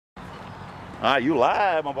All right, you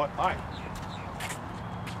live, my boy. All right.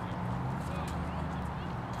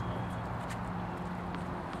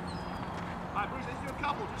 All right, Bruce, let's do a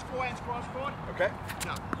couple. Just forehands cross court. Okay.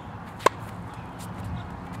 No.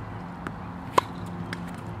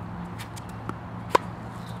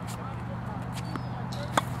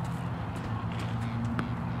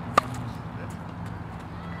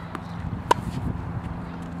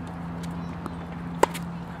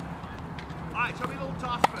 All right, show me a little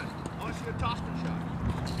toss spin. I want to see a toss spin shot.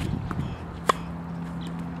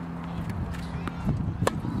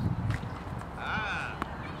 Ah,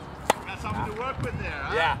 got something to work with there,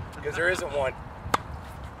 huh? Yeah, because there isn't one.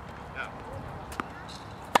 Yeah.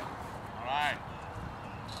 All right.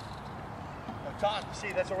 Now, toss,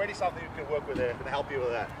 see, that's already something you can work with there. Going to help you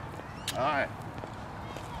with that. All right.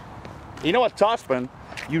 You know what, topspin,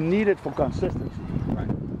 you need it for consistency.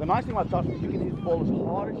 Right. The nice thing about topspin, you can hit the ball as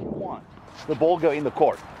hard as you want. The ball go in the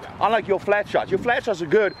court. Yeah. Unlike your flat shots. Your flat shots are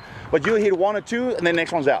good, but you hit one or two and then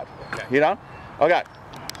next one's out. Okay. You know? Okay.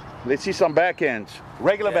 Let's see some backhands.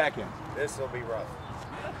 Regular backhands. This will be rough.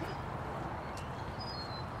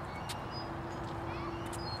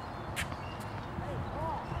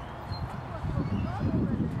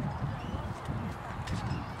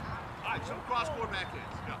 All right, some cross-court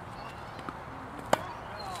backhands. Go.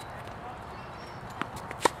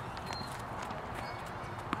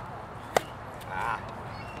 Ah.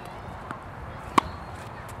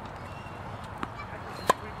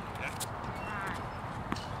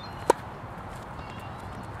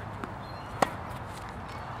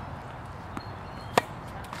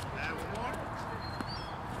 And one more.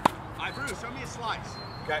 All right, Bruce, show me a slice.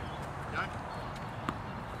 Okay. Okay?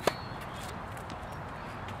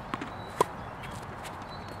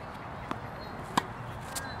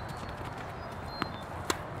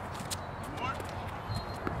 One more.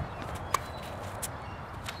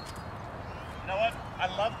 You know what? I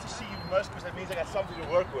love to see you miss because that means I got something to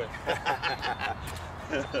work with.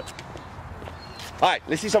 All right,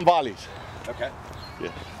 let's see some volleys. Okay.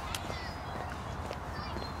 Yeah.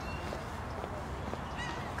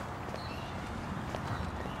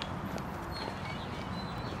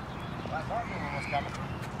 I thought Newman was coming.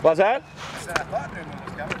 What's that? I said I thought Newman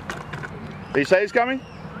was coming. Did you say he's coming?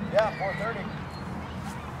 Yeah, 4:30.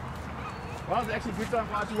 Well, it's actually a good time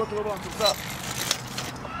for us to work a little on some stuff.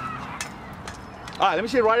 All right, let me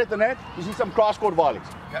see right at the net. You see some cross-court volleys.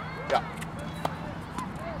 Yep. Yeah.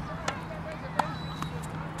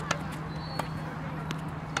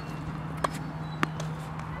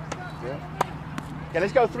 Okay,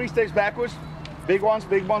 let's go 3 steps backwards. Big ones, a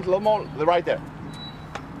little more. They're right there.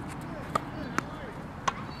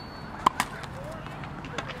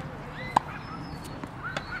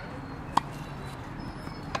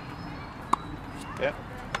 Yeah.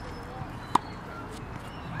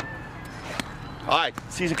 All right,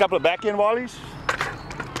 see a couple of backhand volleys.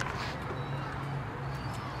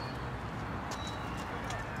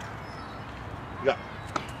 Yeah.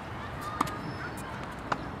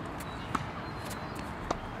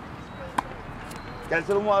 Get a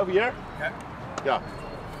little more over here. Okay. Yeah.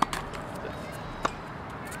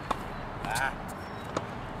 Ah.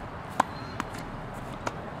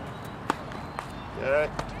 Good.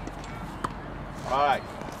 All right.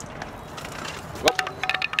 Well,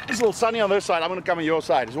 it's a little sunny on this side. I'm going to come on your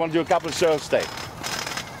side. Just want to do a couple of serve stays.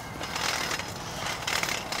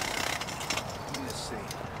 Let's see.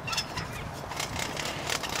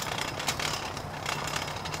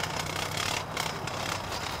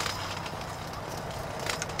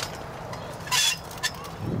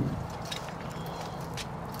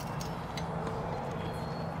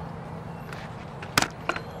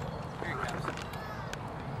 Here he comes.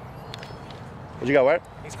 What you got, where?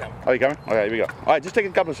 He's coming. Oh, you coming? Okay, here we go. All right, just take a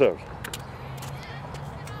couple of serves.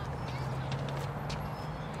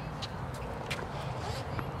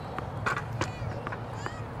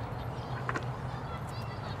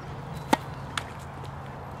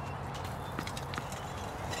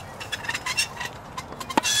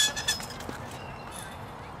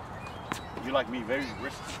 You like me, very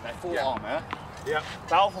risky. That full Yeah. arm, huh? Yep.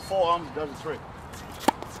 Powerful forearms does the trick.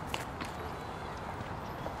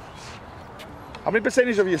 How many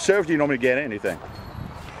percentage of your serve do you normally get anything?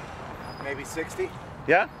 Maybe 60.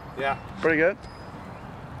 Yeah? Yeah. Pretty good.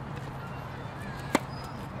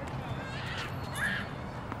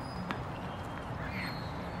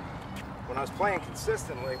 When I was playing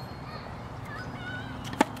consistently,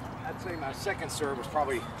 I'd say my second serve was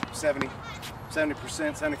probably 70%,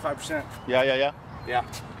 75%. Yeah. Yeah.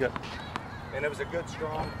 Good. And it was a good,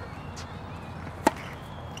 strong.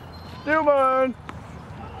 Newman!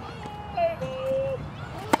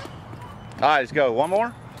 All right, let's go. One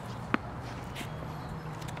more.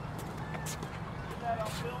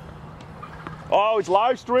 Oh, it's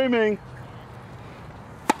live streaming.